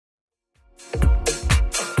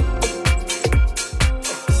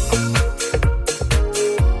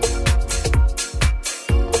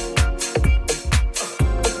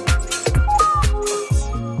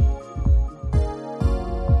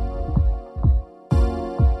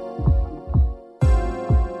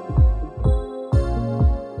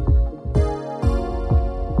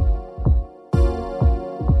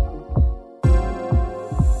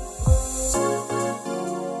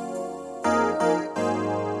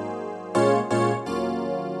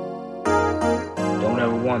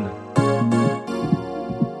one.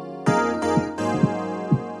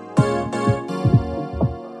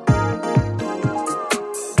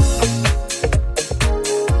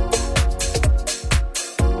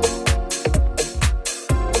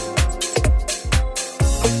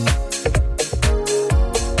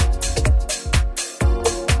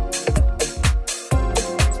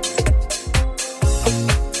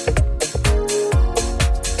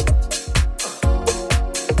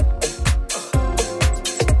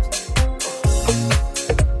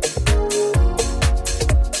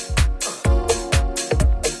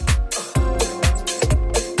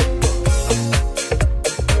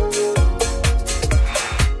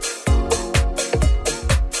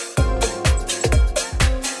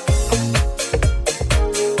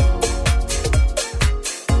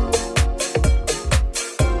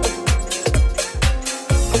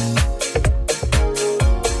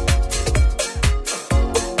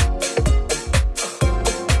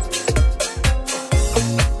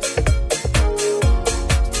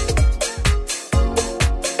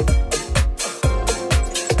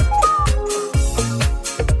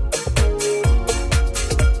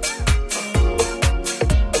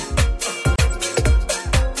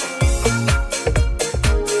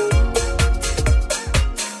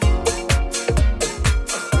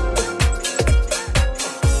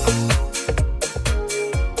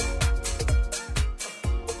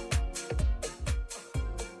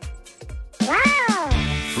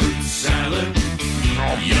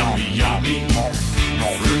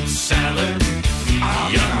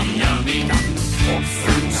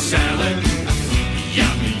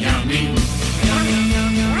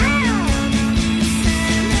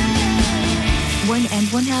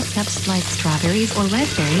 Strawberries or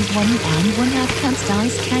raspberries, 1 and 1/2 cups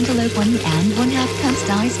diced cantaloupe, 1 and 1/2 cups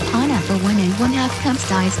diced pineapple, 1 and 1/2 cups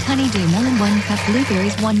diced honeydew melon, 1 cup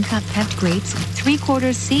blueberries, 1 cup pepped grapes,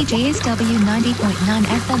 3/4 CJSW 90.9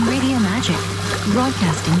 FM Radio Magic.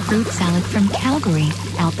 Broadcasting fruit salad from Calgary,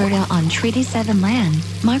 Alberta on Treaty 7 land.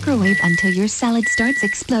 Microwave until your salad starts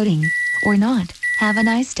exploding. Or not. Have a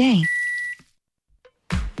nice day.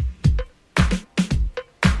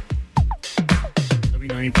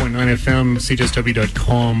 FM,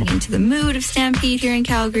 CJSW.com. Into the mood of Stampede here in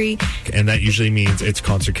Calgary. And that usually means it's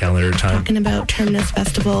concert calendar time. Talking about Terminus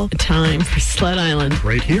Festival. Time for Sled Island.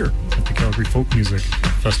 Right here at the Calgary Folk Music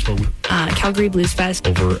Festival. Calgary Blues Fest.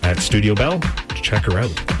 Over at Studio Bell. Check her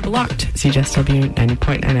out. Blocked. CJSW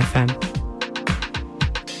 90.9 FM.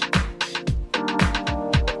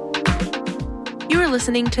 You are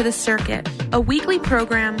listening to The Circuit, a weekly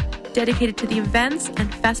program dedicated to the events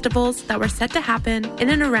and festivals that were set to happen in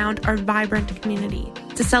and around our vibrant community.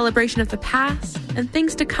 It's a celebration of the past and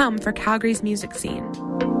things to come for Calgary's music scene.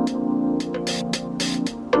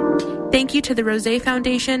 Thank you to the Rosé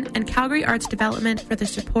Foundation and Calgary Arts Development for their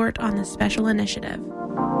support on this special initiative.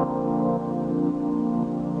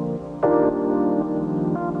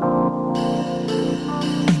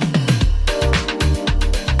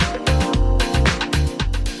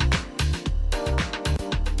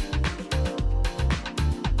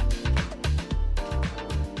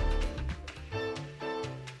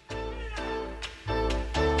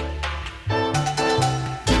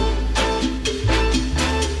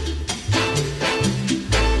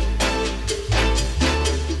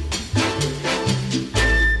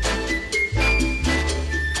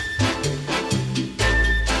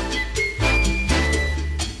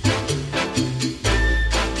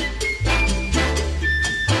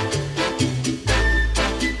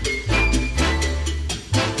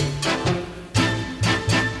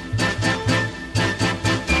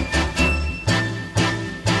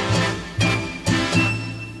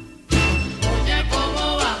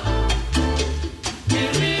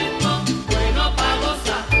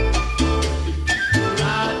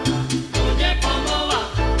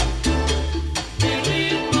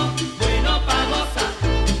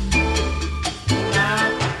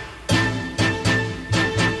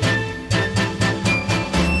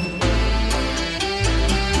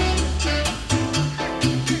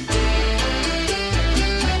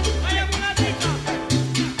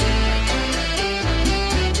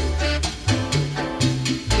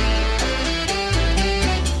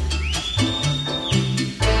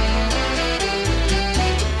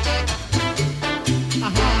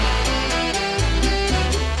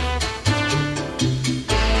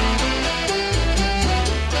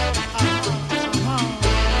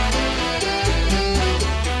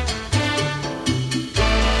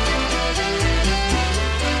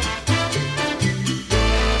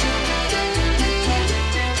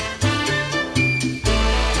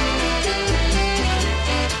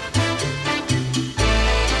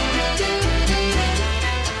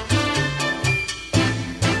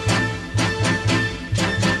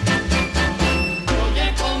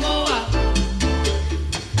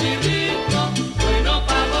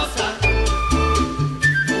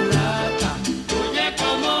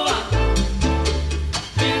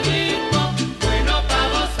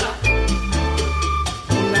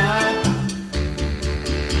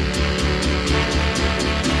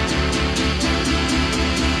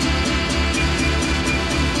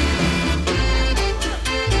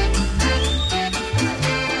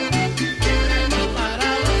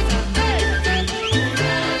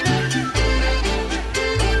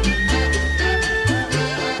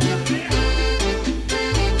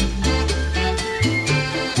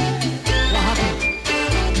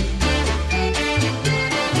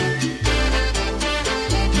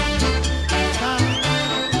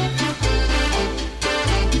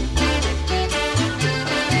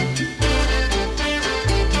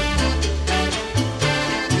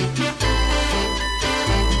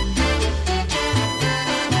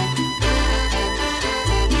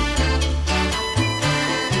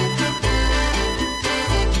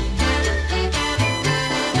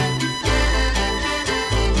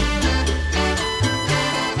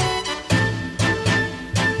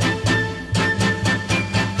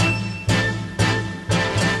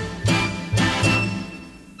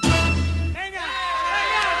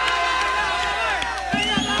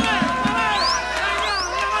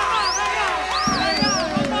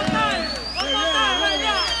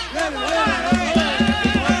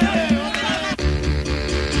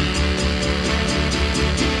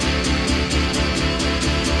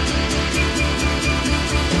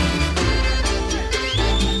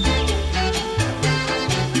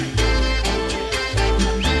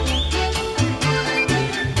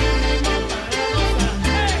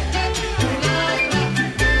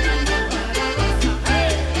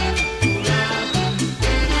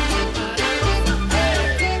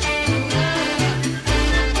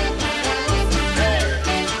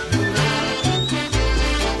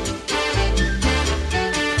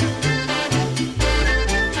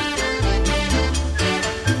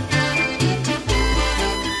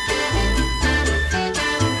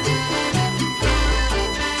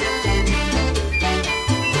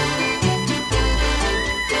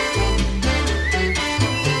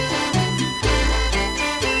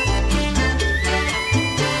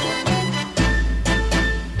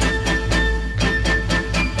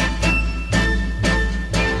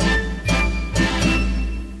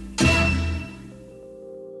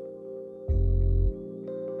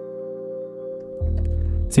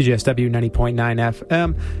 CJSW 90.9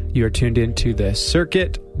 FM. You are tuned into The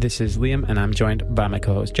Circuit. This is Liam, and I'm joined by my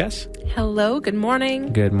co-host, Jess. Hello, good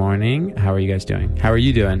morning. Good morning. How are you guys doing? How are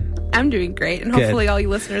you doing? I'm doing great, and Good. hopefully all you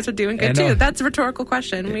listeners are doing good too. That's a rhetorical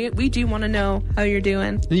question. We do want to know how you're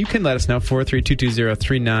doing. You can let us know,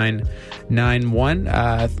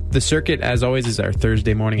 43220-3991. The Circuit, as always, is our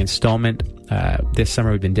Thursday morning installment. This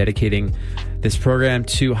summer, we've been dedicating this program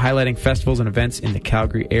to highlighting festivals and events in the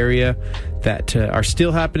Calgary area that are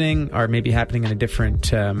still happening, or maybe happening in a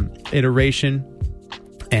different iteration.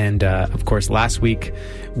 And, of course, last week,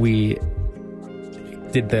 we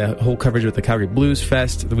did the whole coverage with the Calgary Blues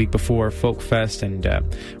Fest, the week before Folk Fest, and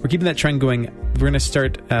we're keeping that trend going. We're going to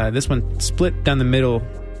start this one split down the middle,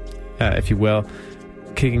 if you will,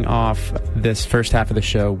 kicking off this first half of the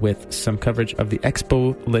show with some coverage of the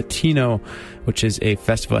Expo Latino, which is a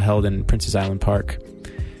festival held in Princess Island Park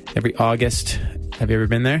every August. Have you ever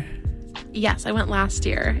been there? Yes, I went last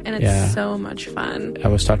year, and it's so much fun. I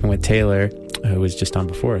was talking with Taylor, who was just on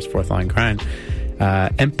before us, Fourth Line Grind.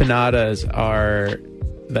 Empanadas are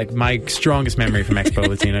like my strongest memory from Expo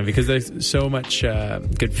Latino because there's so much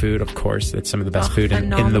good food, of course. It's some of the best food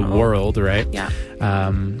in the world, right? Yeah.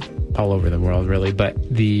 All over the world, really. But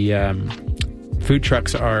the food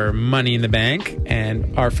trucks are money in the bank,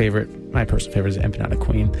 and my personal favorite is Empanada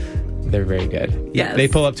Queen. They're very good. Yes. They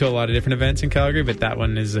pull up to a lot of different events in Calgary, but that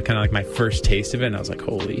one is kind of like my first taste of it, and I was like,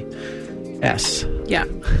 holy S. Yeah.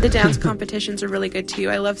 The dance competitions are really good too.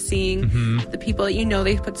 I love seeing the people that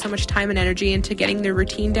they put so much time and energy into getting their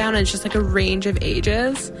routine down, and it's just like a range of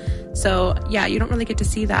ages. So, yeah, you don't really get to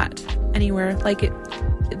see that anywhere like it.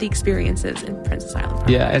 The experiences in Princess Island Park.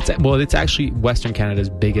 Yeah, it's actually Western Canada's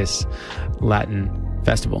biggest Latin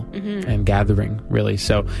festival and gathering, really.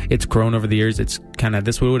 So it's grown over the years. It's kind of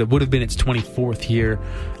this would have been its 24th year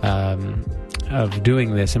of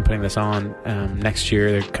doing this and putting this on. Next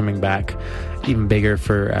year they're coming back even bigger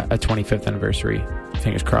for a 25th anniversary.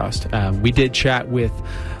 Fingers crossed. We did chat with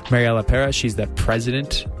Mariela Pera. She's the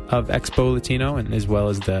president of Expo Latino and as well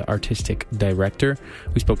as the artistic director.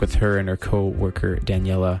 We spoke with her and her co-worker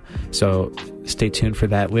Daniela, so stay tuned for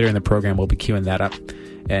that. Later in the program we'll be queuing that up,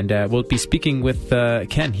 and we'll be speaking with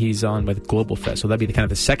Ken. He's on with Global Fest, so that'll be the kind of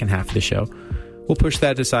the second half of the show. We'll push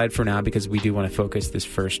that aside for now because we do want to focus this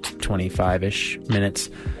first 25-ish minutes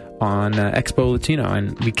on Expo Latino,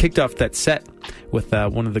 and we kicked off that set with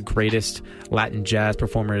one of the greatest Latin jazz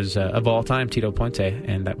performers of all time, Tito Puente,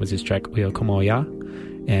 and that was his track Oye Como Ya.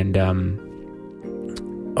 And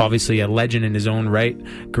obviously a legend in his own right.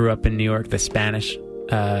 Grew up in New York, the Spanish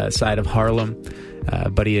side of Harlem,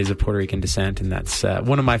 but he is of Puerto Rican descent, and that's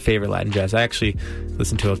one of my favorite Latin jazz. I actually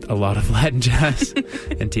listen to a lot of Latin jazz,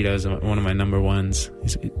 and Tito is one of my number ones.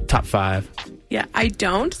 He's top 5. Yeah, I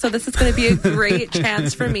don't. So this is going to be a great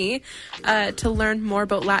chance for me to learn more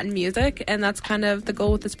about Latin music, and that's kind of the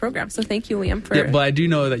goal with this program. So thank you, Liam, for... Yeah, well, I do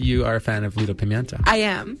know that you are a fan of Lido Pimienta. I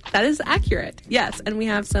am. That is accurate. Yes, and we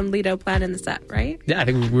have some Lido planned in the set, right? Yeah, I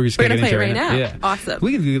think we're just going to play it right now. Yeah. Awesome.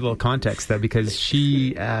 We can give you a little context, though, because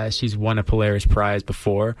she's won a Polaris Prize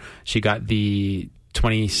before. She got the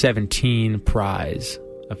 2017 prize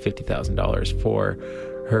of $50,000 for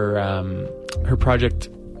her project...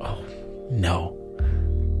 No.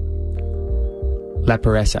 La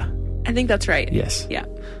Pereza. I think that's right. Yes. Yeah.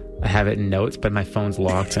 I have it in notes, but my phone's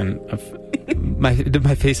locked, and my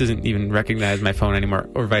face doesn't even recognize my phone anymore,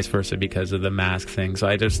 or vice versa, because of the mask thing. So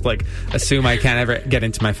I just assume I can't ever get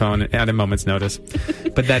into my phone at a moment's notice.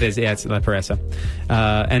 But it's La Pereza.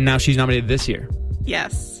 And now she's nominated this year.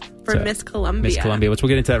 Yes. For Miss Columbia. Miss Columbia, which we'll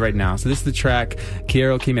get into that right now. So this is the track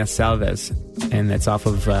Quiero que me salves, and it's off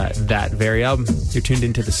of that very album. You're tuned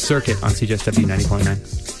into The Circuit on CJSW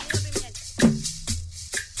 90.9.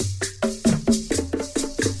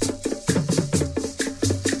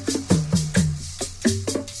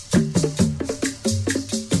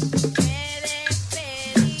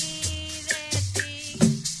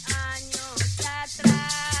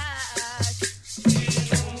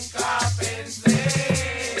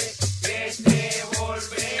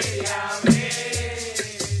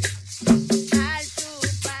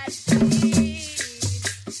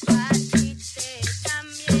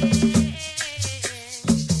 También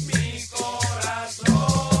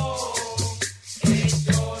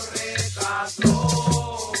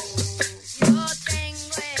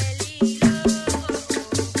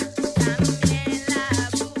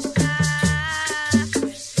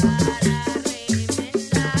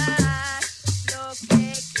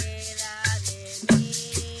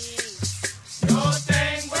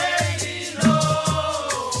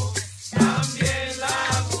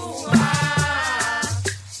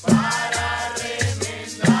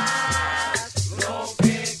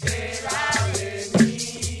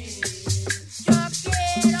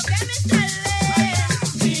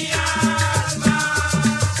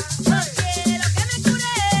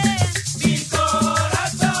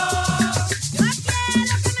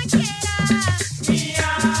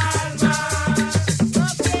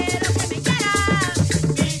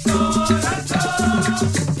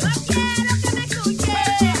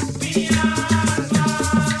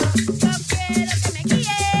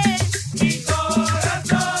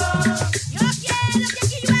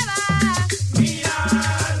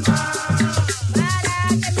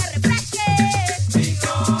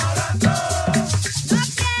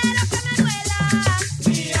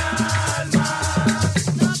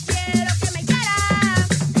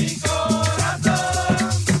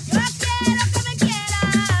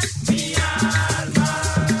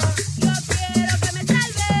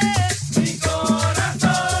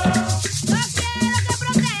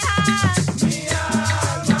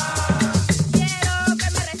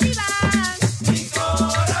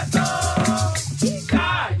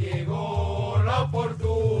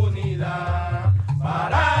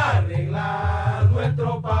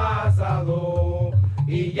nuestro pasado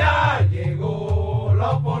y ya llegó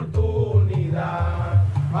la oportunidad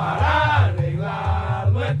para arreglar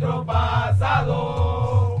nuestro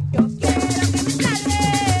pasado. Yo quiero que me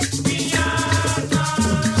salve mi alma,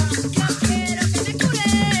 yo quiero que me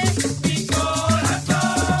cure mi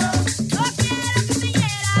corazón, no quiero que me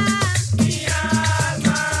hiera mi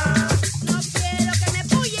alma, no quiero que me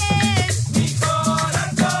puye mi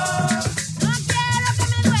corazón, no quiero que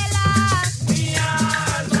me duela mi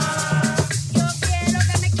alma, yo quiero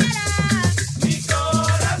que me quiera mi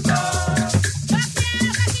corazón, yo quiero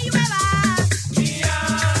que aquí llueva mi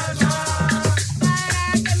alma para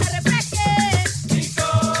que me refresque mi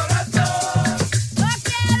corazón, no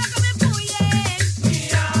quiero que me puye mi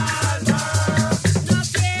alma, no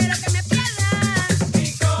quiero que me pierda mi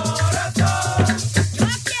corazón, yo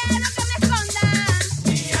quiero que me esconda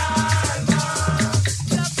mi alma,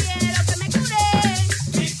 yo quiero que me cure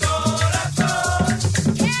mi corazón,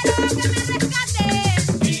 quiero que me rescate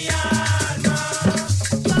mi alma,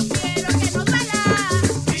 yo quiero que no duela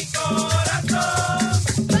mi corazón,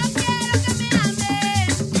 yo quiero que me ame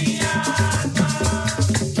mi alma,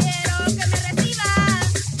 quiero que me reciba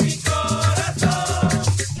mi corazón,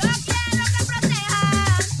 yo quiero que proteja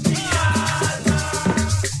mi alma,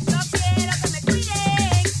 yo quiero que me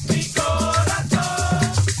cuiden mi corazón,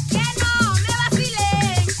 que no me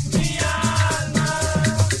vacilen mi alma,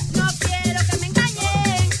 no quiero que me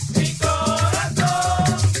engañen mi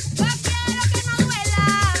corazón, yo quiero que no duela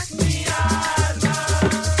mi alma,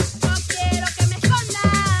 yo quiero que me esconda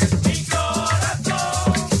mi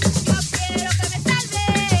corazón, yo quiero que me salve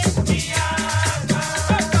mi alma,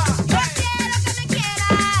 yo quiero que me quiera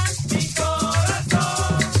mi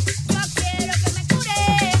corazón, yo quiero que me cure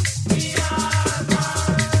mi alma,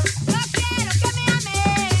 yo quiero que me ame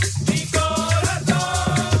mi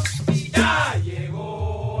corazón, ya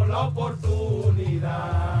llegó la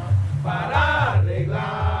oportunidad para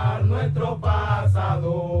arreglar nuestro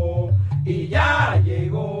pasado y ya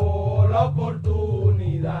llegó la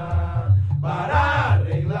oportunidad para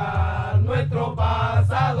arreglar nuestro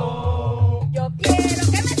pasado. Yo quiero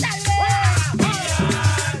que me salve mi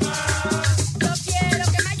alma, yo quiero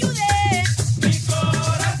que me ayude mi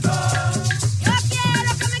corazón, yo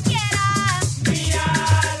quiero que me quiera mi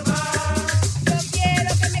alma, yo quiero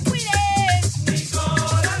que me cuide mi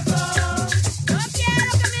corazón, no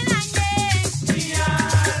quiero que me dañe mi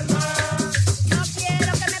alma, no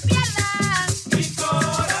quiero que me pierda mi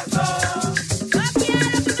corazón, yo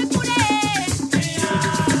quiero que me cure mi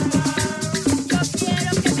alma, yo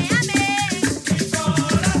quiero que me ame mi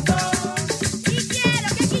corazón, y quiero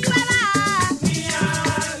que aquí llueva mi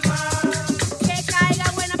alma, que caiga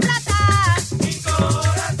buena plata mi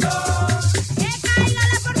corazón, que caiga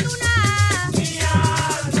la fortuna mi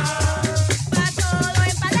alma, pa' todo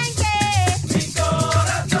en Palenque mi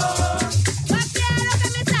corazón, yo quiero que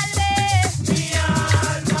me salve mi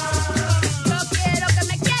alma, yo quiero que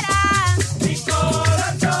me quiera mi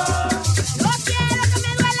corazón, yo quiero que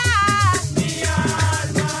me duela mi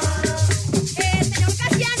alma, el señor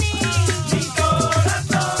Cassiani mi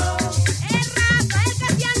corazón, el Rafael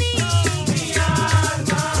Cassiani mi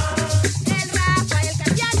alma, el Rafael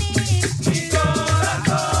Cassiani mi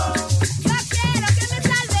corazón, yo quiero que me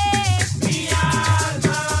salve mi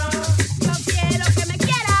alma, yo quiero que me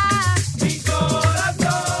quiera mi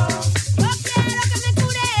corazón, yo quiero que me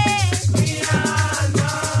cure mi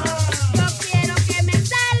alma, yo quiero que me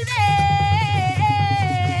salve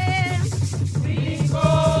mi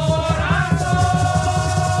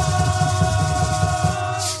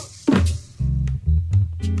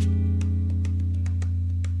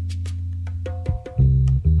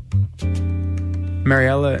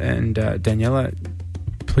Mariela and Daniela,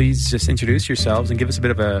 please just introduce yourselves and give us a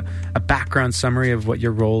bit of a background summary of what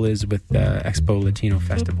your role is with Expo Latino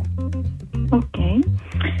Festival. Okay.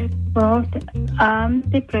 Well, I'm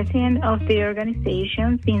the president of the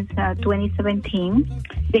organization since 2017.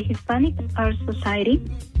 The Hispanic Art Society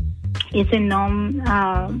is a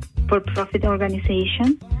non-for-profit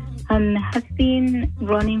organization and has been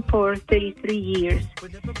running for 33 years.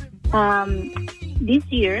 This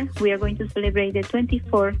year, we are going to celebrate the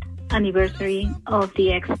 24th anniversary of the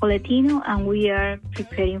Expo Latino, and we are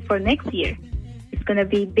preparing for next year. It's going to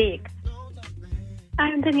be big.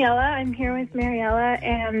 I'm Daniela. I'm here with Mariela,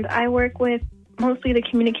 and I work with mostly the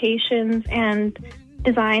communications and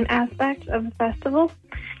design aspect of the festival.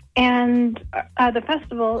 And the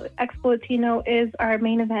festival, Expo Latino, is our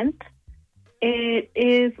main event. It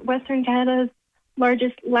is Western Canada's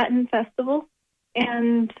largest Latin festival.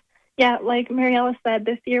 And yeah, like Mariela said,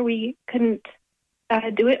 this year we couldn't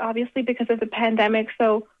do it, obviously, because of the pandemic.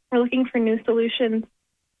 So we're looking for new solutions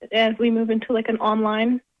as we move into like an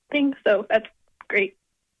online thing. So that's great.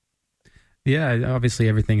 Yeah, obviously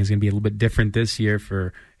everything is going to be a little bit different this year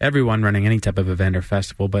for everyone running any type of event or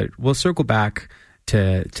festival, but we'll circle back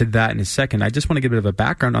to that in a second. I just want to give a bit of a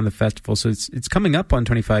background on the festival. So it's coming up on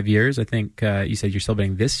 25 years. I think you said you're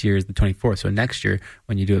celebrating this year is the 24th. So next year,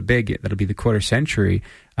 when you do it big, that'll be the quarter century.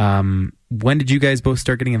 When did you guys both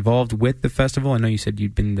start getting involved with the festival? I know you said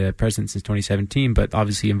you'd been the president since 2017, but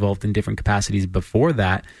obviously involved in different capacities before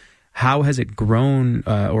that. How has it grown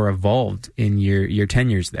or evolved in your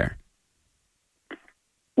tenures there?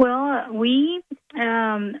 Well,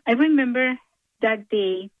 I remember that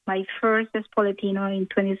day, my first Expo Latino in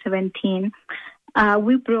 2017.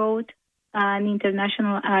 We brought an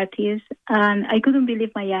international artist, and I couldn't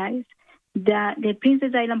believe my eyes that the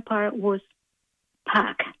Princess Island Park was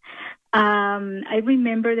packed. I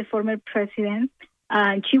remember the former president,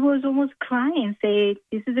 and she was almost crying, saying,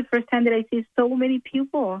 "This is the first time that I see so many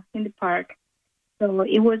people in the park." So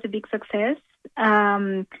it was a big success.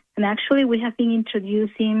 And actually, we have been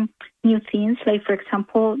introducing new things. Like, for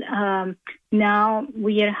example, now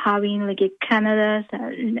we are having like a Canada's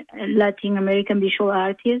Latin American visual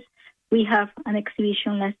artists. We have an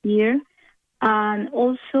exhibition last year. And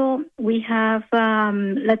also, we have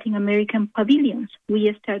Latin American pavilions.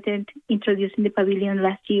 We started introducing the pavilion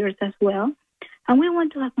last year as well. And we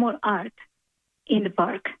want to have more art in the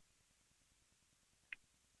park.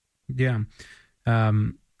 Yeah.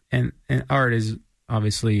 And art is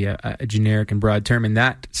obviously a generic and broad term in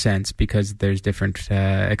that sense because there's different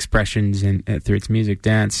expressions through its music,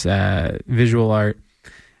 dance, visual art.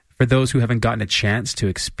 For those who haven't gotten a chance to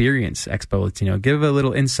experience Expo Latino, give a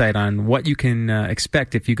little insight on what you can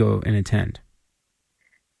expect if you go and attend.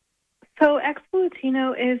 So Expo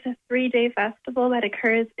Latino is a 3-day festival that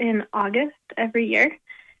occurs in August every year.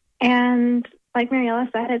 And like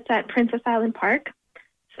Mariela said, it's at Princess Island Park.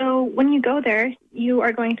 So when you go there, you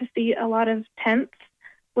are going to see a lot of tents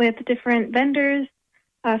with different vendors,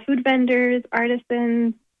 food vendors,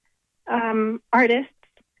 artisans, artists,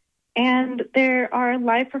 and there are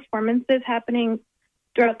live performances happening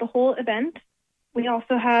throughout the whole event. We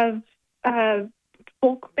also have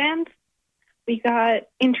folk bands. We got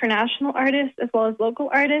international artists as well as local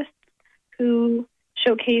artists who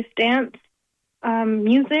showcase dance,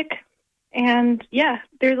 music, and yeah,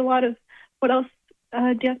 there's a lot of, what else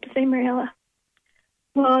do you have to say, Mariela?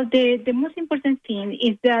 Well, the most important thing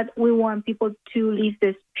is that we want people to live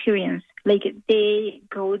the experience, like they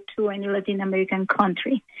go to any Latin American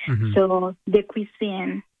country. Mm-hmm. So the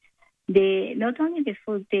cuisine, not only the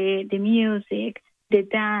food, the music, the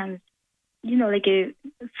dance, like a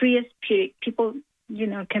free spirit. People,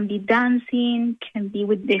 can be dancing, can be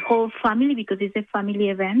with the whole family because it's a family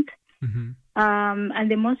event. Mm-hmm.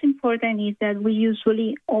 And the most important is that we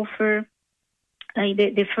usually offer, like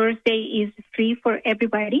the first day is free for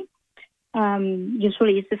everybody.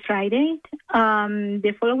 Usually it's a Friday.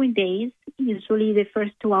 The following days, usually the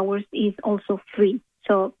first 2 hours is also free.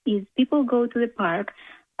 So if people go to the park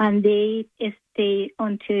and they stay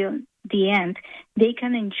until the end, they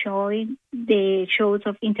can enjoy the shows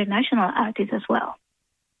of international artists as well.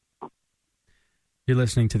 You're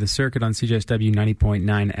listening to The Circuit on CJSW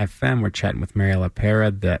 90.9 FM. We're chatting with Mariela Pera,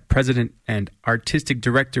 the president and artistic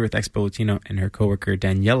director with Expo Latino, and her coworker,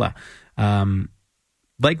 Daniela.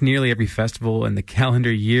 Like nearly every festival in the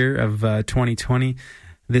calendar year of 2020,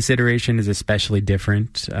 this iteration is especially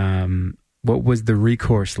different. What was the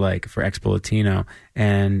recourse like for Expo Latino,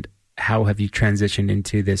 and how have you transitioned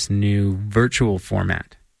into this new virtual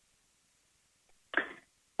format?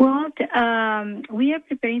 Well, we are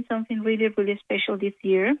preparing something really, really special this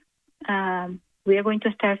year. We are going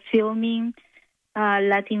to start filming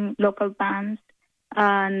Latin local bands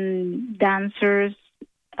and dancers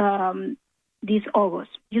this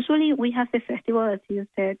August. Usually we have the festival, as you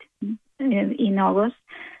said, in August,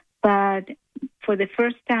 but for the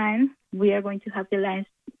first time, we are going to have the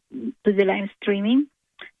live streaming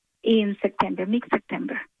in September,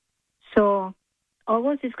 mid-September. So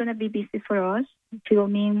August is going to be busy for us,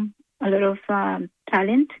 filming a lot of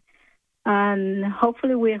talent. And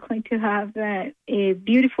hopefully we are going to have a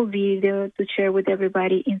beautiful video to share with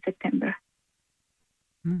everybody in September.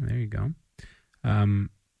 There you go. On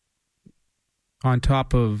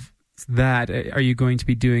top of that, are you going to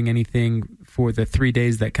be doing anything for the 3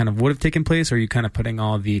 days that kind of would have taken place, or are you kind of putting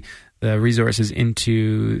all the resources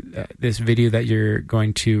into this video that you're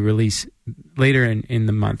going to release later in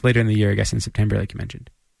the month, later in the year, I guess in September, like you mentioned?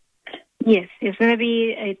 Yes, it's going to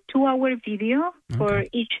be a 2-hour video for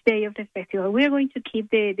each day of the festival. We're going to keep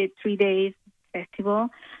the 3 days festival,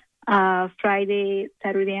 Friday,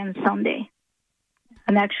 Saturday, and Sunday.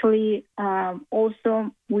 And actually,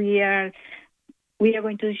 also we are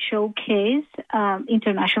going to showcase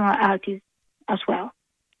international artists as well.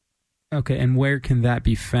 Okay, and where can that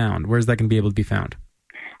be found? Where's that going to be able to be found?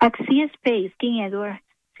 At Sea Space, King Edward,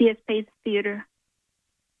 Sea Space Theater.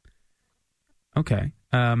 Okay.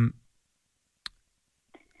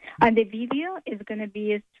 And the video is going to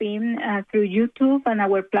be streamed through YouTube and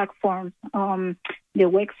our platforms, the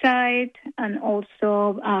website and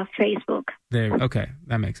also Facebook. Okay,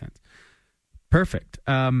 that makes sense. Perfect.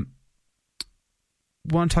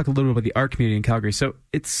 Want to talk a little bit about the art community in Calgary. So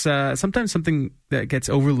it's sometimes something that gets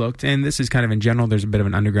overlooked, and this is kind of in general. There's a bit of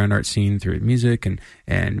an underground art scene through music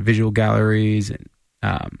and visual galleries and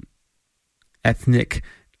ethnic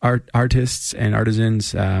artists and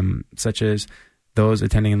artisans, such as those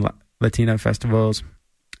attending Latino festivals.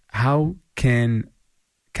 How can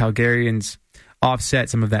Calgarians offset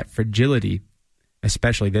some of that fragility,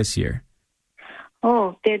 especially this year?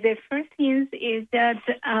 Oh, the first thing is that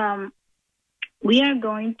we are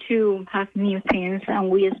going to have new things, and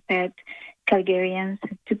we expect Calgarians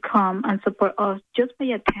to come and support us just by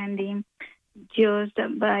attending, just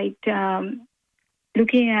by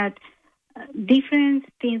looking at different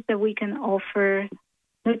things that we can offer,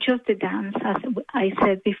 not just the dance, as I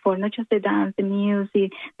said before, not just the dance, the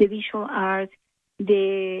music, the visual art,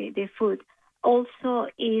 the food. Also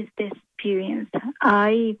is the experience.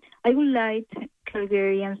 I would like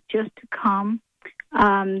Calgarians just to come,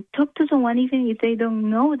 talk to someone even if they don't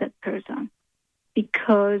know that person,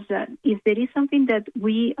 because if there is something that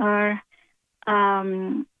we are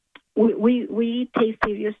we take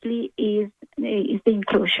seriously is the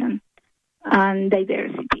inclusion and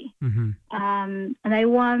diversity. Mm-hmm. And I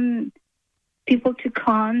want people to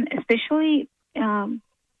come, especially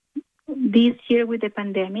this year with the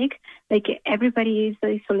pandemic. Like, everybody is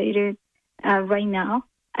isolated right now.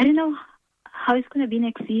 I don't know how it's going to be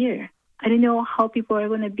next year. I don't know how people are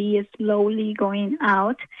going to be slowly going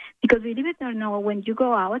out, because believe it or not, when you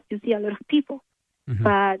go out, you see a lot of people. Mm-hmm.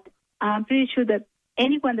 But I'm pretty sure that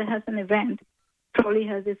anyone that has an event probably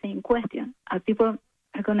has the same question. Are people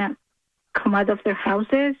are going to come out of their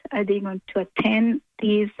houses? Are they going to attend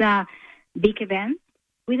these big events?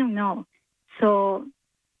 We don't know. So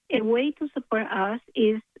a way to support us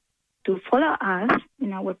is to follow us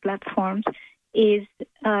in our platforms, is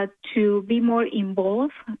to be more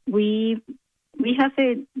involved. We have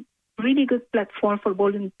a really good platform for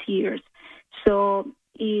volunteers. So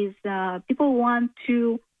if people want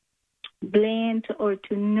to blend or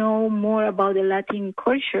to know more about the Latin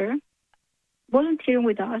culture, volunteering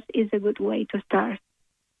with us is a good way to start.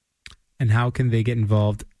 And how can they get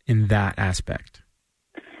involved in that aspect?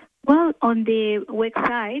 Well, on the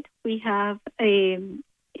website, we have an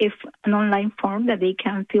online form that they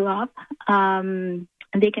can fill up, and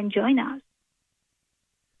they can join us.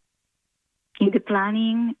 In the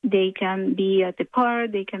planning, they can be at the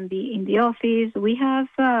park, they can be in the office. We have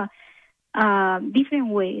different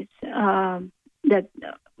ways that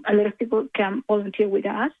a lot of people can volunteer with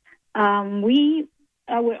us.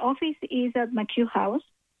 Our office is at McHugh House,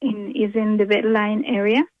 is in the Bedline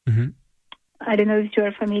area. Mm-hmm. I don't know if you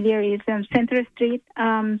are familiar. It's on Center Street,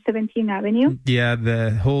 17th Avenue. Yeah,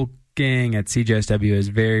 the whole gang at CJSW is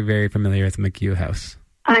very, very familiar with McHugh House.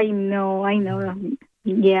 I know.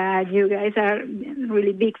 Yeah, you guys are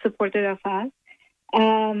really big supporters of us.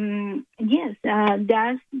 Yes,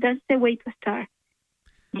 that's the way to start.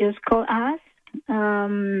 Just call us.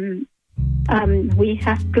 We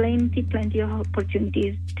have plenty of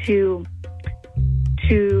opportunities to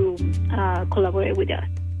collaborate with us.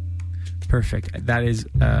 Perfect. That is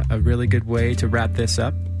a really good way to wrap this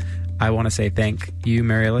up. I want to say thank you,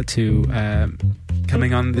 Mariela, to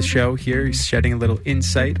coming on the show here, shedding a little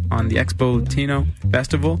insight on the Expo Latino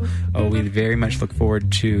Festival. We very much look forward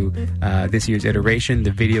to this year's iteration,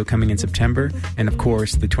 the video coming in September, and of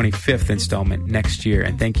course the 25th installment next year.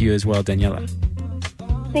 And thank you as well, Daniela.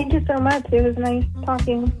 Thank you so much. It was nice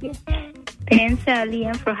talking with you. Thanks,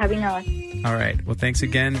 Liam, for having us. All right. Well, thanks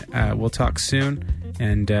again. We'll talk soon,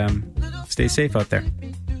 and stay safe out there.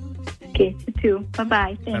 Okay, you too.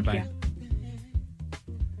 Bye-bye. Thank Bye-bye. you.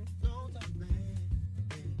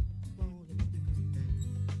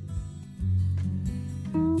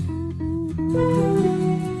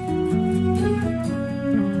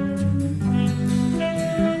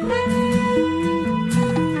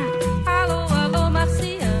 Alô,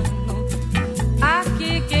 marciano,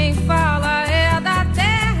 aqui quem fala é da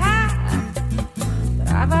terra.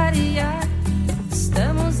 Pra variar,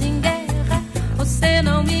 estamos em guerra. Você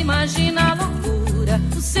não me imagina a loucura.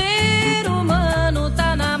 Você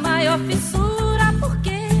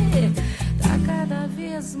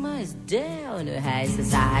high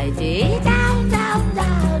society. Down, down,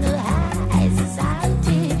 down to high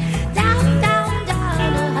society. Down, down,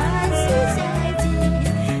 down to high society.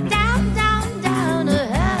 Down, down, down to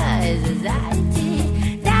high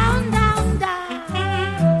society. Down, down, down.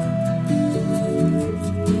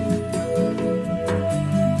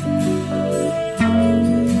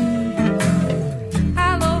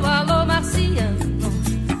 Alô, alô, marciano.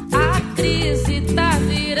 A crise tá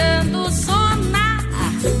virando sonar.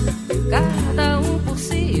 Cada por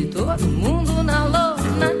si, todo mundo na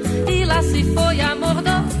lona. E lá se foi a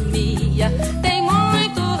mordomia. Tem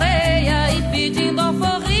muito rei aí pedindo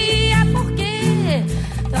alforria. Porque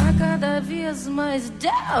tá cada vez mais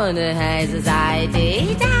down to high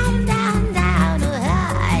society. Down, down, down to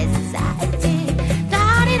high society.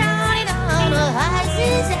 Down, down, down to high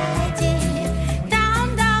society.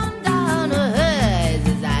 Down, down, down to high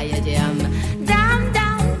society. Down,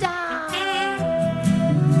 down, down.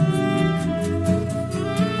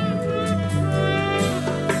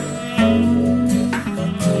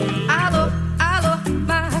 Alô, alô,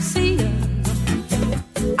 marciano.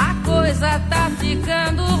 A coisa tá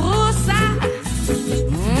ficando russa.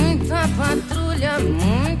 Muita patrulha,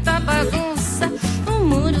 muita bagunça. O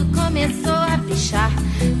muro começou a pichar.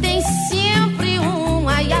 Tem sempre um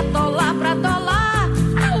ayatollah pra tolar.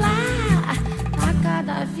 Ah lá, tá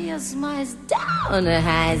cada vez mais down to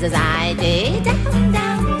high society. Down,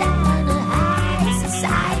 down, down to high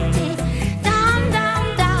society. Down,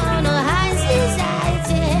 down, down to high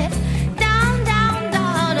society. Down, down,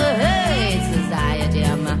 down to high society.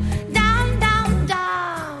 Down, down,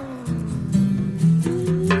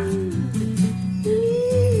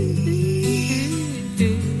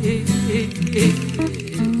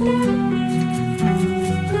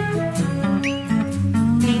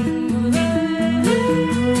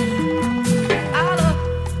 Alô,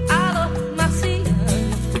 alô, marciano.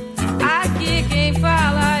 Aqui quem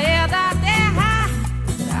fala é da terra.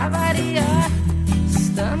 Pra variar,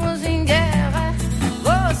 estamos em guerra.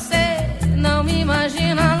 Você não me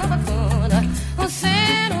imagina loucura. O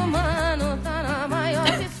ser humano tá na maior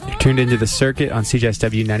You're tuned into The Circuit on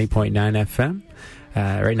CJSW 90.9 FM.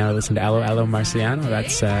 Right now I listen to Allo Allo Marciano.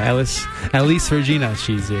 That's Alice Regina.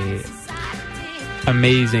 She's a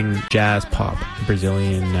amazing jazz pop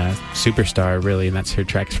Brazilian superstar, really, and that's her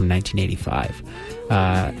tracks from 1985.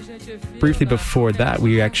 Briefly before that,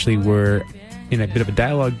 we actually were in a bit of a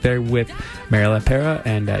dialogue there with Mariela Pera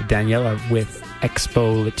and Daniela with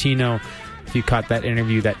Expo Latino. If you caught that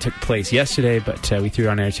interview, that took place yesterday, but we threw it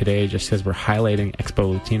on air today just because we're highlighting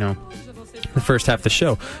Expo Latino, the first half of the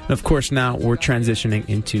show. And of course, now we're transitioning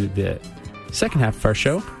into the second half of our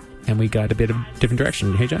show, and we got a bit of different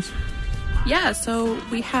direction. Hey, Jess? Yeah, so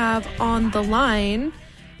we have on the line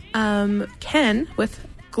Ken with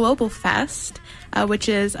Global Fest, which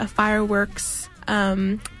is a fireworks,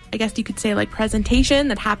 I guess you could say, like, presentation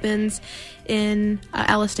that happens in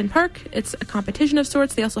Elliston Park. It's a competition of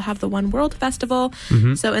sorts. They also have the One World Festival.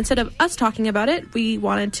 Mm-hmm. So instead of us talking about it, we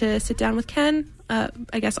wanted to sit down with Ken,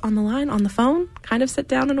 I guess on the line, on the phone, kind of sit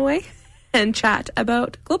down in a way, and chat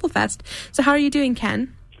about Global Fest. So how are you doing,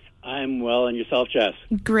 Ken? I'm well, and yourself, Jess?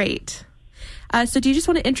 Great. So do you just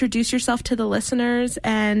want to introduce yourself to the listeners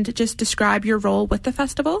and just describe your role with the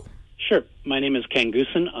festival? Sure. My name is Ken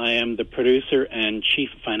Goosen. I am the producer and chief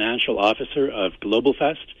financial officer of Global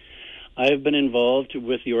Fest. I've been involved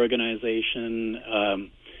with the organization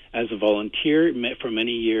as a volunteer for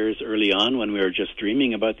many years early on when we were just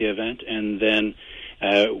dreaming about the event, and then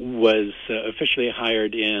was officially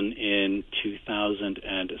hired in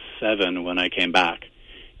 2007 when I came back,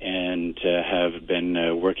 and have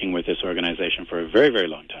been working with this organization for a very, very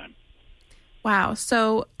long time. Wow.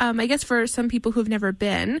 So I guess for some people who've never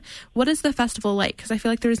been, what is the festival like? Because I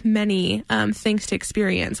feel like there's many things to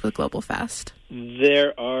experience with Global Fest.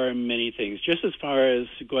 There are many things. Just as far as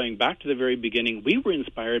going back to the very beginning, we were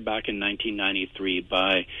inspired back in 1993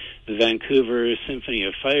 by the Vancouver Symphony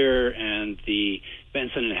of Fire and the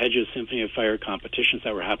Benson and Hedges Symphony of Fire competitions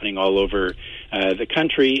that were happening all over the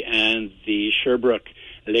country, and the Sherbrooke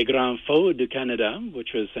Les Grands Feux du Canada,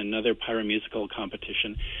 which was another pyromusical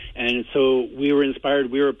competition. And so we were inspired.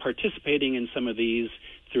 We were participating in some of these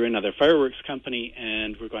through another fireworks company,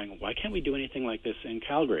 and we're going, why can't we do anything like this in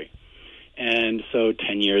Calgary? And so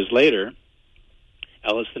 10 years later,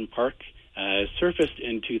 Elliston Park surfaced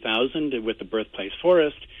in 2000 with the Birthplace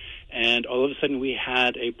Forest, and all of a sudden we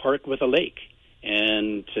had a park with a lake.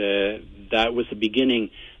 And that was the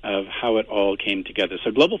beginning of how it all came together.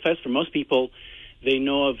 So Global Fest, for most people, they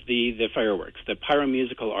know of the fireworks, the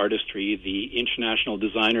pyromusical artistry, the international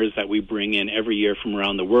designers that we bring in every year from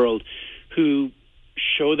around the world who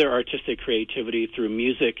show their artistic creativity through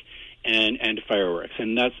music and fireworks.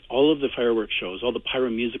 And that's all of the fireworks shows, all the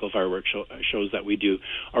pyromusical fireworks shows that we do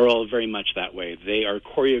are all very much that way. They are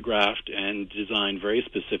choreographed and designed very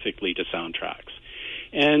specifically to soundtracks.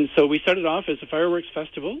 And so we started off as a fireworks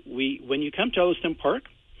festival. When you come to Elliston Park,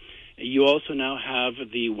 you also now have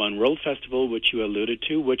the One World Festival, which you alluded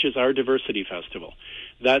to, which is our diversity festival.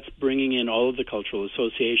 That's bringing in all of the cultural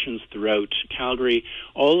associations throughout Calgary,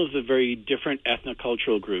 all of the very different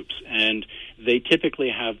ethnocultural groups. And they typically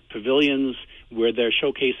have pavilions where they're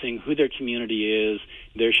showcasing who their community is.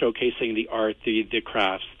 They're showcasing the art, the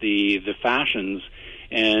crafts, the fashions,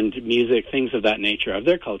 and music, things of that nature of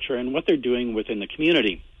their culture and what they're doing within the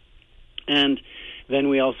community. And then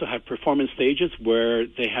we also have performance stages where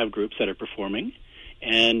they have groups that are performing.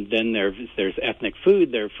 And then there's ethnic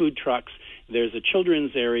food, there are food trucks, there's a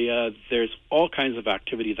children's area, there's all kinds of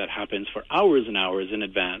activity that happens for hours and hours in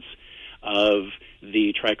advance of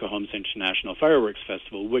the Trico Homes International Fireworks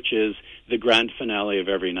Festival, which is the grand finale of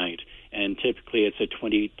every night. And typically it's a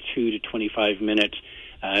 22 to 25-minute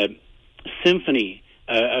symphony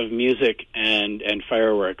of music and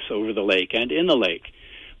fireworks over the lake and in the lake.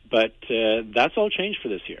 But that's all changed for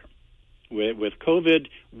this year. With COVID,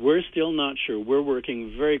 we're still not sure. We're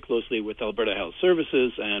working very closely with Alberta Health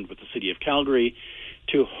Services and with the City of Calgary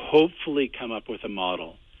to hopefully come up with a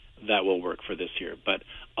model that will work for this year. But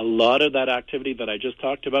a lot of that activity that I just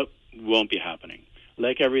talked about won't be happening.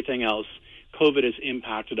 Like everything else, COVID has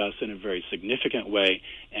impacted us in a very significant way,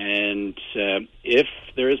 and if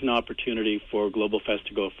there is an opportunity for Global Fest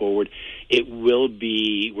to go forward, it will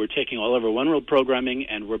be, we're taking all of our One World programming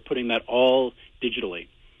and we're putting that all digitally.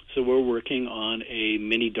 So we're working on a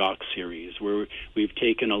mini doc series where we've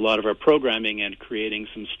taken a lot of our programming and creating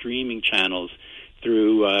some streaming channels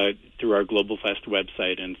through our Global Fest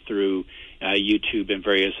website and through YouTube and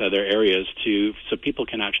various other areas so people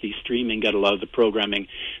can actually stream and get a lot of the programming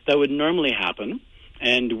that would normally happen.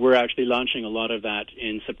 And we're actually launching a lot of that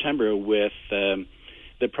in September with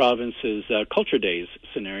the province's Culture Days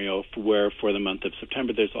scenario, where for the month of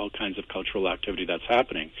September there's all kinds of cultural activity that's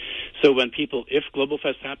happening. So if Global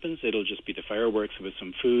Fest happens, it'll just be the fireworks with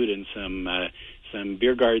some food and some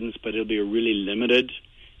beer gardens, but it'll be a really limited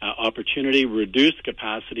opportunity, reduced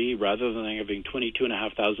capacity. Rather than having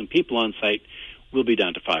 22,500 people on site, we'll be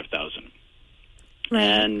down to 5,000. Right.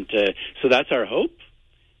 And so that's our hope.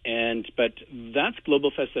 But that's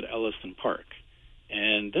Global Fest at Elliston Park.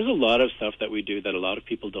 And there's a lot of stuff that we do that a lot of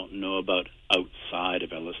people don't know about outside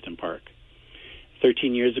of Elliston Park.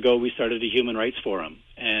 13 years ago, we started a Human Rights Forum,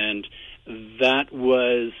 and that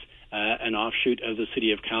was an offshoot of the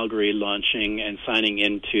City of Calgary launching and signing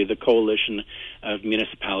into the Coalition of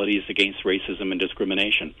Municipalities Against Racism and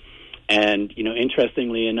Discrimination. And,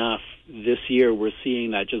 interestingly enough, this year we're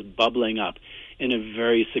seeing that just bubbling up in a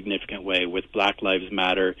very significant way with Black Lives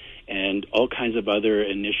Matter and all kinds of other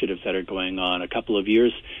initiatives that are going on. A couple of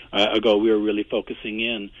years ago, we were really focusing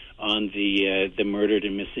in on the murdered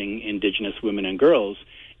and missing Indigenous women and girls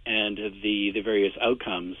and the various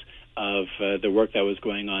outcomes of the work that was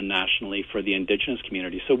going on nationally for the Indigenous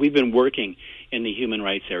community. So we've been working in the human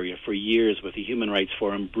rights area for years with the Human Rights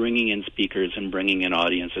Forum, bringing in speakers and bringing in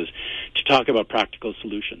audiences to talk about practical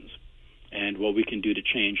solutions and what we can do to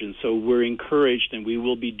change. And so we're encouraged, and we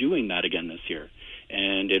will be doing that again this year.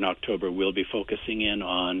 And in October, we'll be focusing in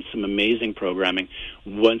on some amazing programming.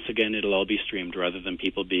 Once again, it'll all be streamed rather than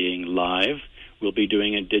people being live. We'll be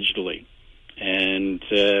doing it digitally. And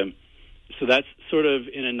so that's sort of,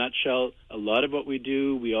 in a nutshell, a lot of what we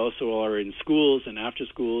do. We also are in schools and after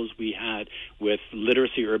schools. We had with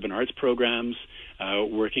literacy urban arts programs,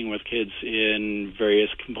 working with kids in various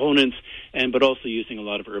components, but also using a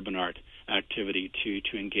lot of urban art activity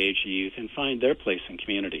to engage youth and find their place in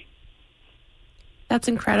community. That's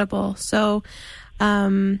incredible. So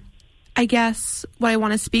I guess what I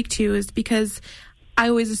want to speak to is because I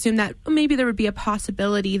always assume that maybe there would be a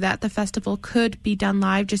possibility that the festival could be done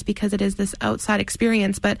live just because it is this outside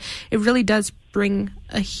experience, but it really does bring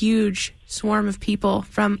a huge swarm of people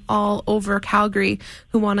from all over Calgary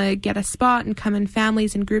who want to get a spot and come in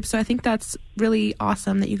families and groups. So I think that's really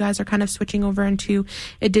awesome that you guys are kind of switching over into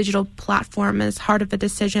a digital platform as part of a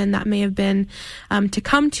decision that may have been to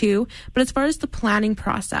come to. But as far as the planning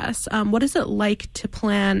process, what is it like to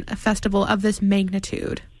plan a festival of this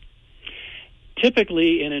magnitude?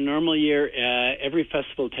 Typically, in a normal year, every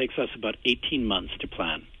festival takes us about 18 months to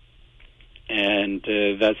plan. And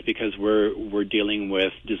that's because we're dealing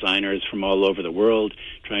with designers from all over the world,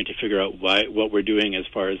 trying to figure out what we're doing as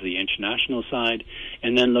far as the international side,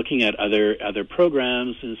 and then looking at other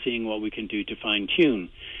programs and seeing what we can do to fine-tune.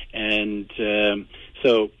 And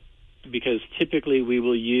so because typically we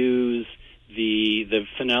will use the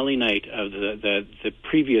finale night of the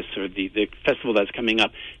previous or the festival that's coming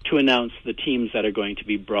up to announce the teams that are going to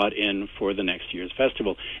be brought in for the next year's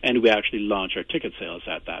festival. And we actually launch our ticket sales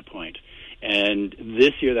at that point. And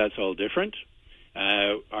this year, that's all different.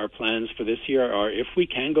 Our plans for this year are, if we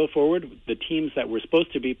can go forward, the teams that were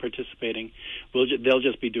supposed to be participating, they'll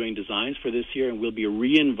just be doing designs for this year, and we'll be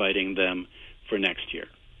re-inviting them for next year.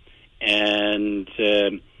 And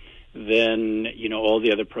then, all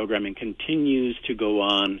the other programming continues to go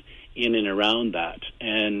on in and around that.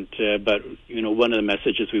 And but one of the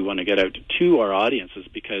messages we want to get out to our audiences,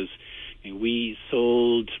 because we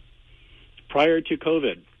sold, prior to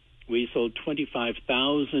COVID, we sold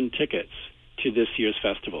 25,000 tickets to this year's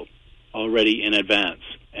festival already in advance.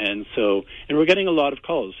 And we're getting a lot of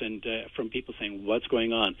calls and from people saying, what's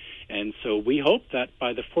going on? And so we hope that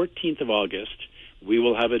by the 14th of August, we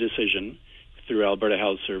will have a decision through Alberta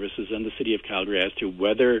Health Services and the City of Calgary as to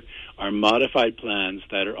whether our modified plans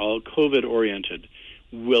that are all COVID-oriented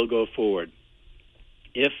will go forward.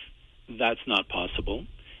 If that's not possible,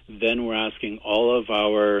 then we're asking all of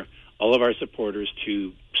our supporters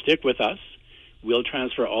to stick with us. We'll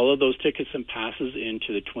transfer all of those tickets and passes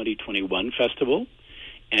into the 2021 festival,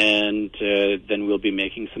 and then we'll be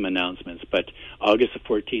making some announcements. But August the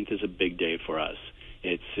 14th is a big day for us.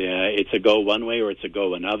 It's a go one way or it's a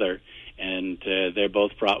go another, and they're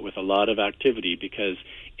both fraught with a lot of activity, because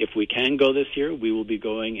if we can go this year, we will be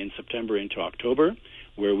going in September into October,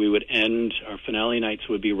 where we would end, our finale nights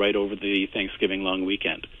would be right over the Thanksgiving long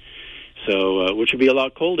weekend, so which would be a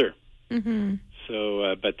lot colder. Mm-hmm.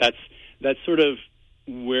 So, but that's sort of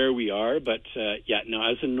where we are. But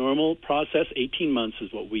as a normal process, 18 months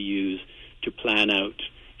is what we use to plan out.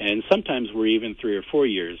 And sometimes we're even 3 or 4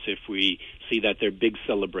 years if we see that there are big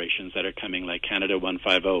celebrations that are coming, like Canada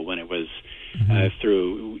 150 when it was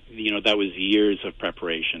through. That was years of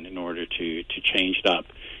preparation in order to change it up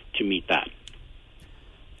to meet that.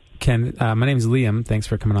 Ken, my name is Liam. Thanks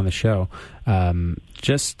for coming on the show.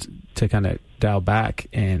 Just to kind of dial back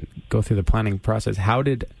and go through the planning process, how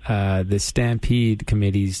did the Stampede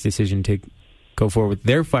Committee's decision to go forward with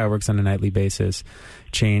their fireworks on a nightly basis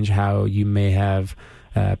change how you may have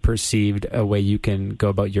perceived a way you can go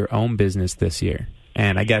about your own business this year?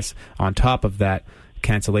 And I guess on top of that,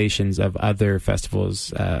 cancellations of other festivals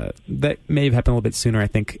that may have happened a little bit sooner. I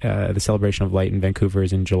think the Celebration of Light in Vancouver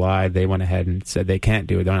is in July. They went ahead and said they can't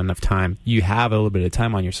do it. They don't have enough time. You have a little bit of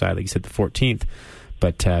time on your side, like you said, the 14th.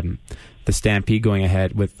 But the Stampede going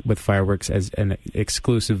ahead with fireworks as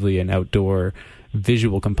exclusively an outdoor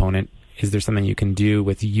visual component, is there something you can do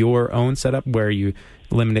with your own setup where you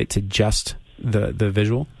limit it to just the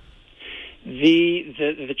visual?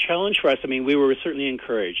 The challenge for us, we were certainly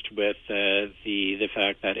encouraged with the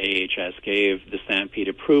fact that AHS gave the Stampede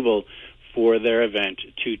approval for their event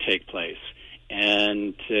to take place.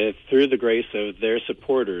 And through the grace of their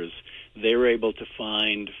supporters, they were able to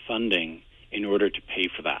find funding in order to pay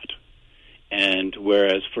for that. And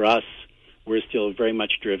whereas for us, we're still very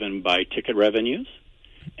much driven by ticket revenues.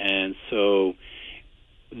 And so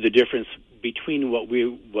the difference between what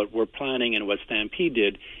we're planning and what Stampede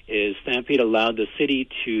did is Stampede allowed the city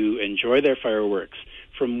to enjoy their fireworks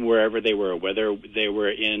from wherever they were, whether they were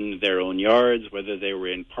in their own yards, whether they were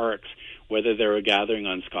in parks, whether they were gathering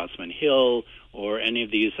on Scotsman Hill or any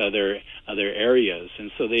of these other areas.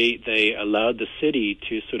 And so they allowed the city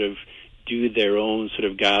to sort of do their own sort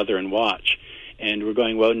of gather and watch. And we're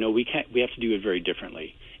going, well, no, we can't. We have to do it very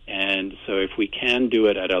differently. And so if we can do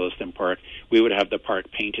it at Elliston Park, we would have the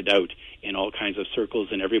park painted out in all kinds of circles,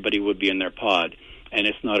 and everybody would be in their pod. And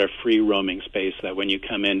it's not a free roaming space that when you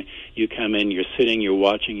come in, you're sitting, you're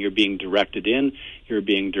watching, you're being directed in, you're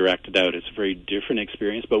being directed out. It's a very different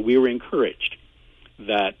experience, but we were encouraged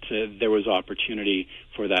that there was opportunity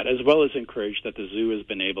for that, as well as encouraged that the zoo has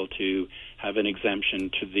been able to have an exemption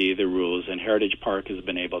to the rules, and Heritage Park has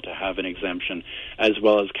been able to have an exemption, as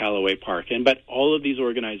well as Callaway Park. But all of these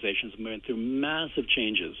organizations went through massive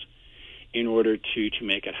changes in order to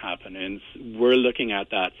make it happen. And we're looking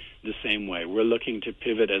at that the same way. We're looking to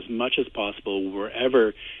pivot as much as possible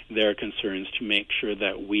wherever there are concerns to make sure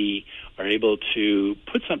that we are able to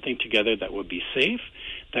put something together that would be safe,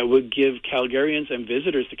 that would give Calgarians and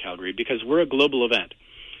visitors to Calgary, because we're a global event.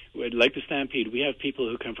 Like the Stampede, we have people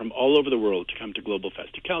who come from all over the world to come to Global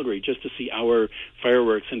Fest to Calgary just to see our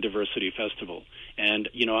Fireworks and Diversity Festival. And,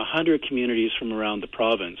 100 communities from around the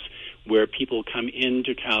province where people come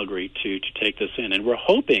into Calgary to take this in. And we're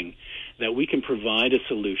hoping that we can provide a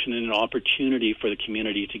solution and an opportunity for the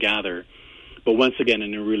community to gather, but once again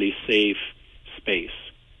in a really safe space,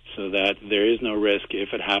 so that there is no risk. If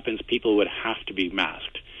it happens, people would have to be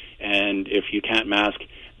masked. And if you can't mask,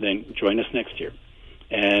 then join us next year.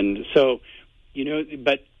 And so,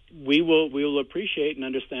 but we will appreciate and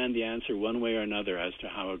understand the answer one way or another as to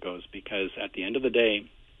how it goes, because at the end of the day,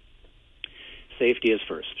 safety is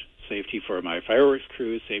first. Safety for my fireworks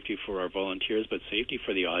crew, safety for our volunteers, but safety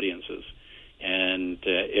for the audiences. And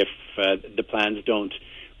if the plans don't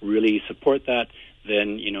really support that,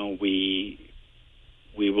 then we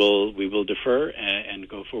will defer and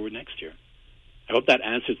go forward next year. I hope that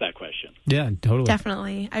answers that question. Yeah, totally.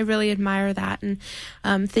 Definitely. I really admire that. And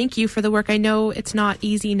thank you for the work. I know it's not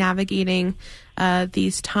easy navigating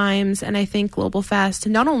these times. And I think Global Fest,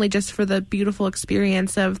 not only just for the beautiful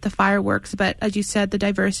experience of the fireworks, but as you said, the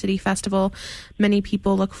Diversity Festival, many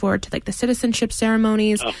people look forward to like the citizenship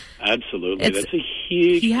ceremonies. Oh, absolutely. That's a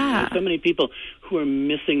huge, yeah. There's so many people who are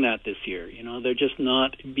missing that this year. They're just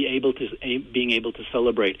not being able to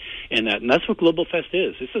celebrate in that. And that's what Global Fest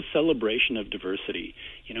is. It's a celebration of diversity.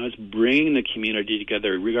 It's bringing the community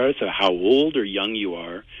together, regardless of how old or young you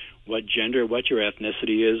are, what gender, what your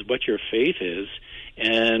ethnicity is, what your faith is.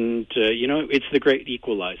 And, it's the great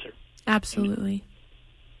equalizer. Absolutely.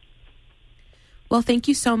 Well, thank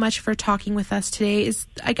you so much for talking with us today.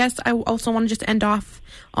 I guess I also want to just end off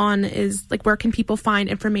on is like, where can people find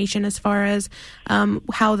information as far as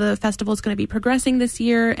how the festival is going to be progressing this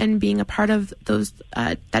year and being a part of those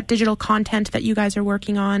that digital content that you guys are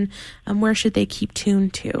working on? Where should they keep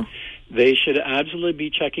tuned to? They should absolutely be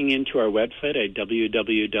checking into our website at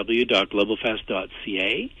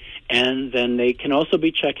www.globalfest.ca. And then they can also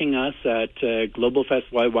be checking us at Global Fest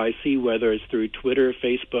YYC, whether it's through Twitter,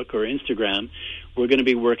 Facebook, or Instagram. We're going to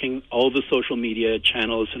be working all the social media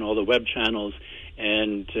channels and all the web channels,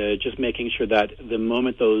 and just making sure that the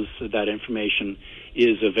moment that information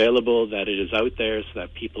is available, that it is out there, so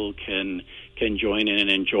that people can join in and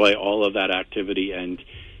enjoy all of that activity and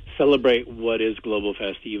celebrate what is Global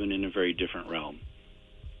Fest, even in a very different realm.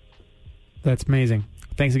 That's amazing.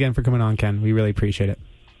 Thanks again for coming on, Ken. We really appreciate it.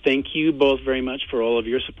 Thank you both very much for all of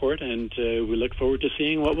your support, and we look forward to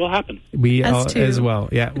seeing what will happen. We all, as well.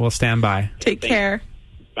 Yeah, we'll stand by. Take care.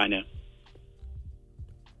 Bye now.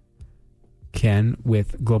 Ken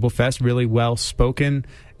with Global Fest, really well spoken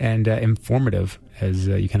and informative, as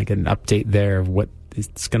you kind of get an update there of what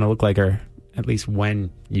it's going to look like, or at least when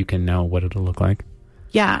you can know what it'll look like.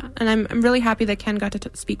 Yeah, and I'm really happy that Ken got to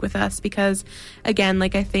speak with us, because, again,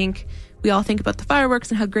 I think we all think about the fireworks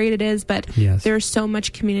and how great it is, but there's so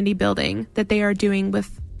much community building that they are doing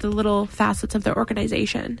with the little facets of their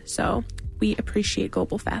organization. So we appreciate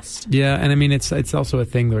Global Fest. Yeah, and I mean, it's also a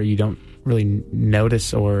thing where you don't really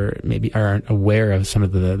notice or maybe aren't aware of some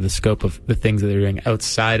of the scope of the things that they're doing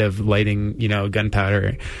outside of lighting,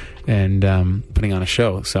 gunpowder and putting on a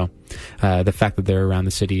show. So the fact that they're around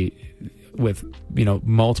the city with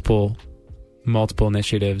multiple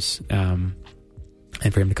initiatives,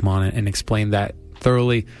 and for him to come on and explain that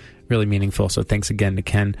thoroughly, really meaningful. So thanks again to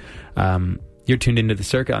Ken. You're tuned into The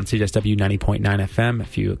Circuit on CJSW 90.9 FM.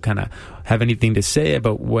 If you kind of have anything to say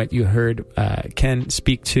about what you heard Ken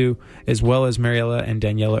speak to, as well as Mariella and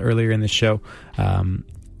Daniela earlier in the show,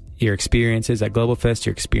 your experiences at Global Fest,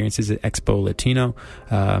 your experiences at Expo Latino,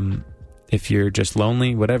 if you're just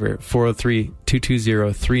lonely, whatever,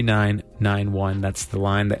 403-220-3991. That's the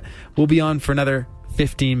line that we'll be on for another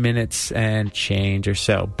 15 minutes and change or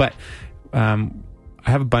so. But I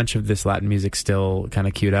have a bunch of this Latin music still kind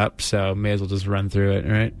of queued up, so may as well just run through it,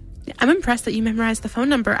 right? I'm impressed that you memorized the phone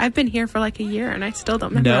number. I've been here for like a year and I still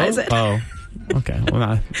don't memorize it. Oh, okay. Well,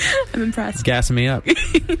 I'm impressed. Gassing me up.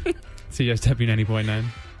 CJSW 90.9.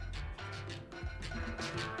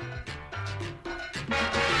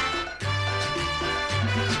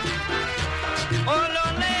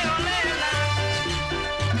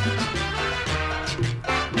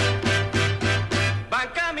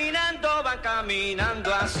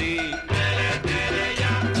 Caminando así,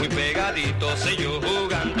 muy pegaditos ellos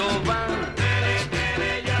jugando van,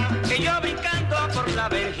 que yo brincando por la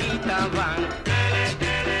verjita van,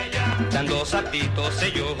 dando saltitos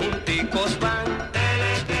ellos junticos van.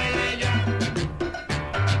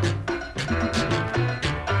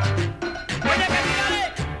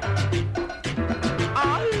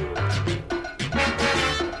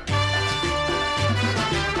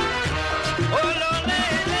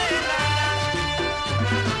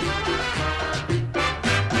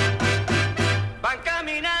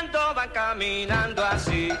 Caminando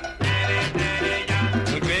así,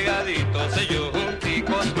 muy pegaditos ellos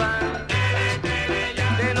junticos van,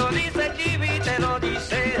 te lo dice Chibi, te lo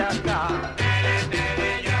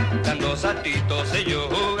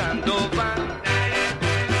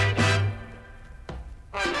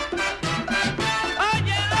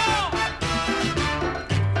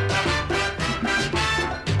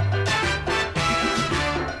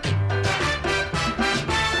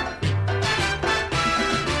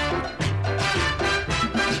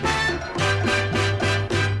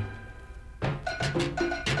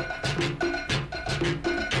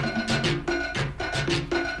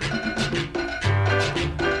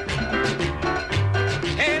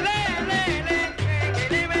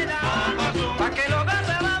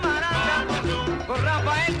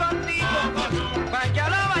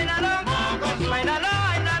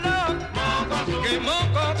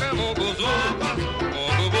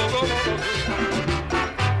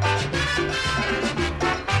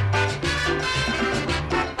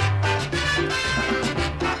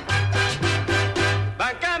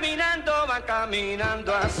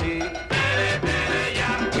caminando así,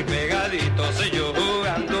 muy pegaditos ellos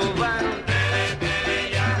jugando van,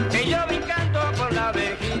 y yo brincando con la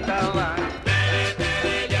abejita van,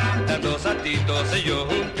 dando saltitos ellos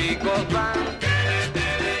un pico van,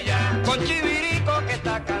 con Chivirico que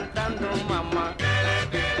está cantando mamá,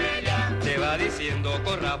 te va diciendo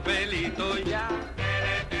con Rafaelito ya,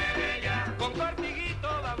 con Cortiguito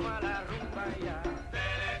vamos a la rumba ya.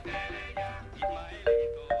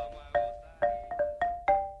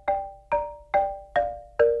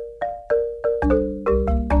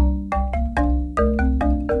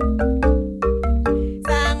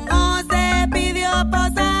 San José pidió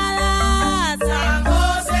posada, San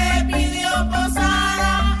José pidió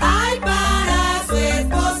posada, ay para su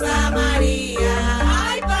esposa María,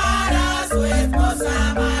 ay para su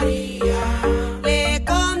esposa María.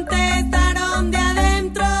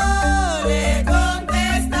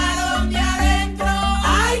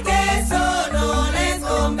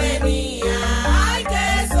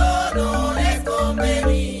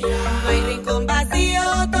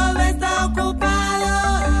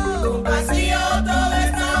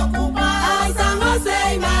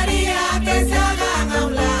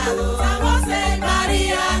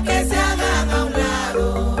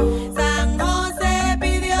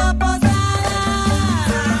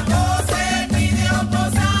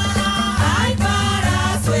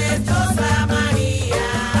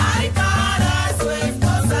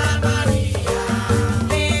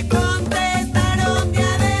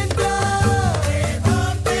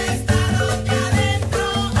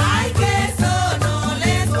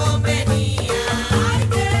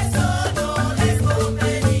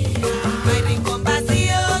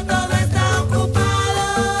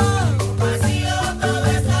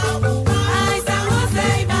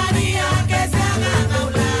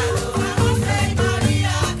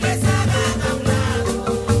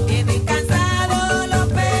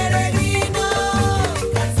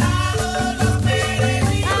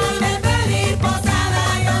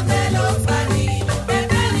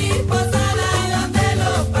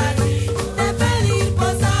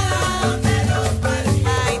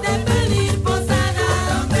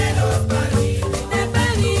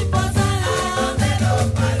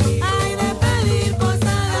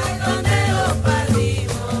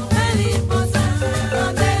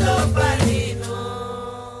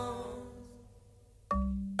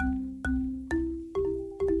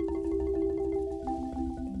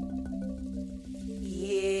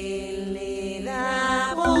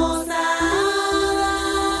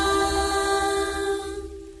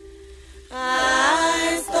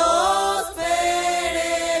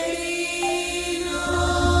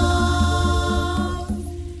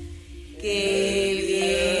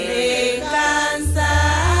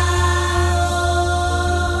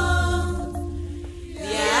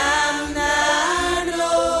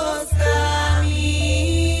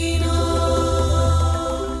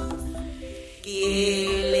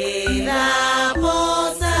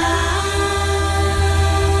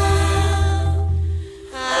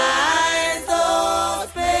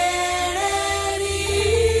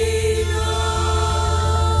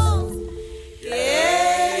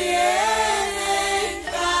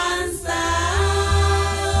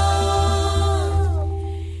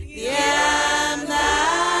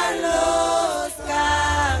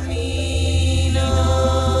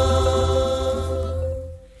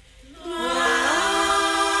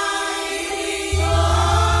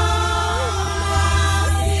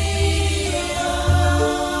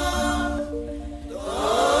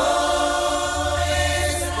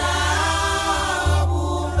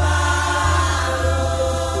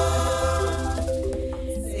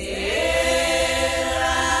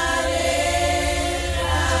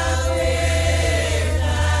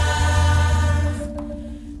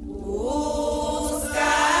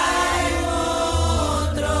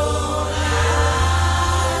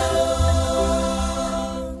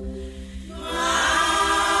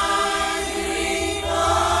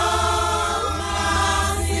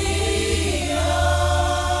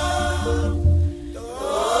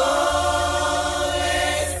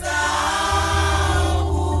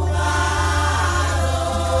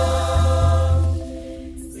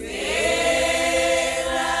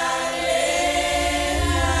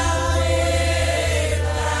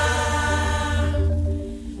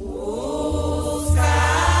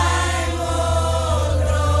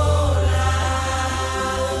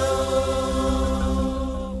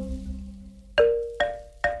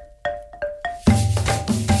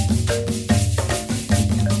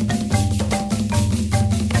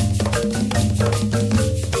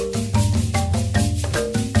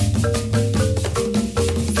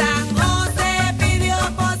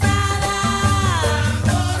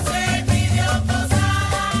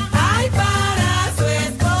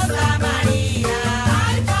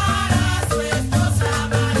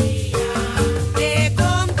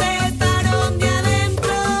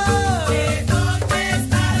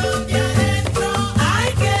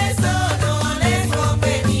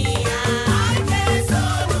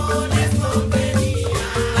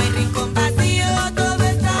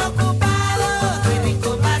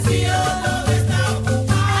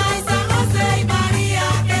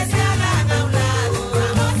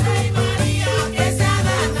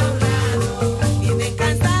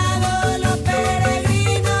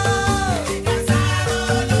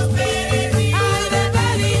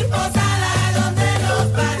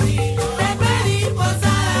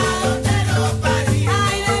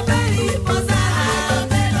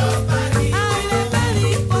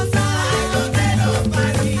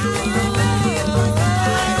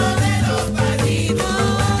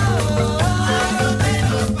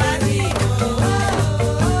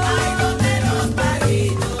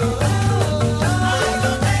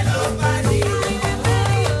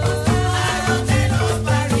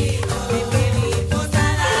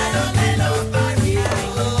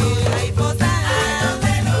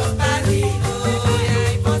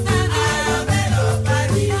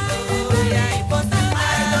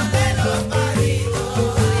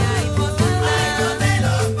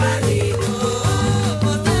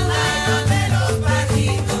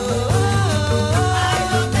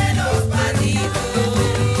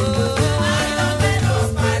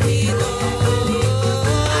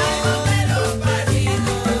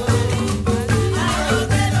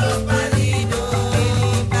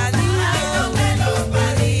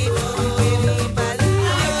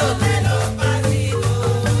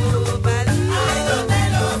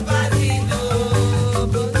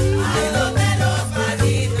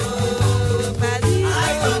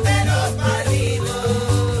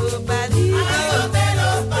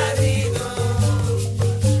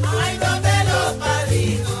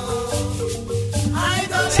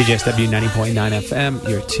 CJSW 90.9 FM.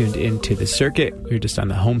 You're tuned into the circuit. You're just on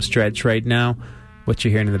the home stretch right now. What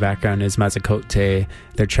you're hearing in the background is Mazacote,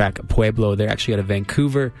 their track Pueblo. They're actually out of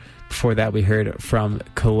Vancouver. Before that, we heard from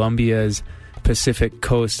Colombia's Pacific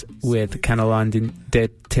Coast with Canelon de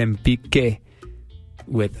Tempique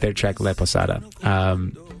with their track La Posada.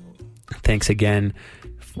 Thanks again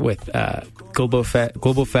with Global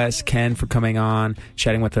Fest, Ken, for coming on,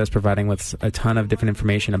 chatting with us, providing with a ton of different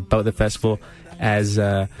information about the festival. As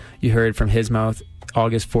you heard from his mouth,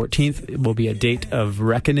 August 14th will be a date of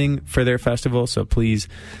reckoning for their festival, so please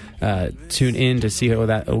tune in to see how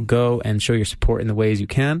that will go and show your support in the ways you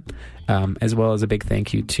can, as well as a big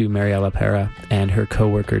thank you to Mariela Pera and her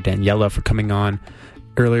co-worker Daniela for coming on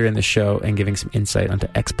earlier in the show and giving some insight onto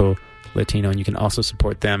Expo Latino. And you can also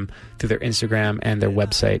support them through their Instagram and their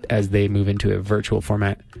website as they move into a virtual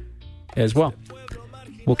format as well.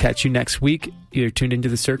 We'll catch you next week. You're tuned into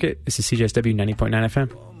the circuit. This is CJSW 90.9 FM.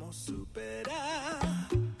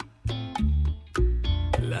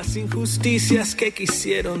 Las injusticias que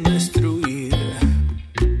quisieron destruir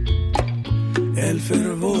el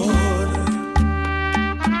fervor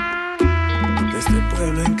de este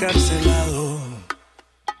pueblo encarcelado,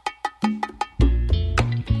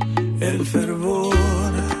 el fervor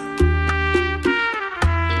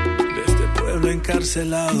de este pueblo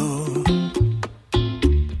encarcelado.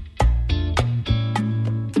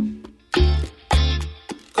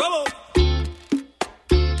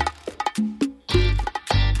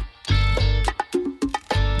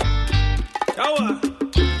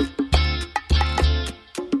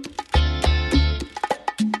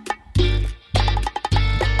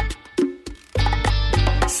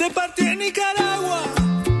 Se partió en Nicaragua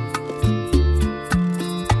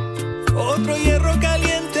otro hierro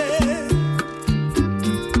caliente.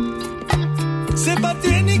 Se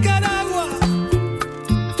partió en Nicaragua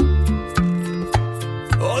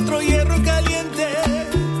otro hierro caliente.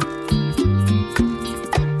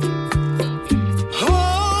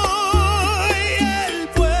 Hoy el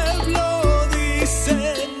pueblo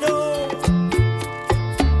dice no.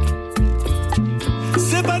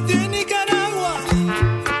 Se partió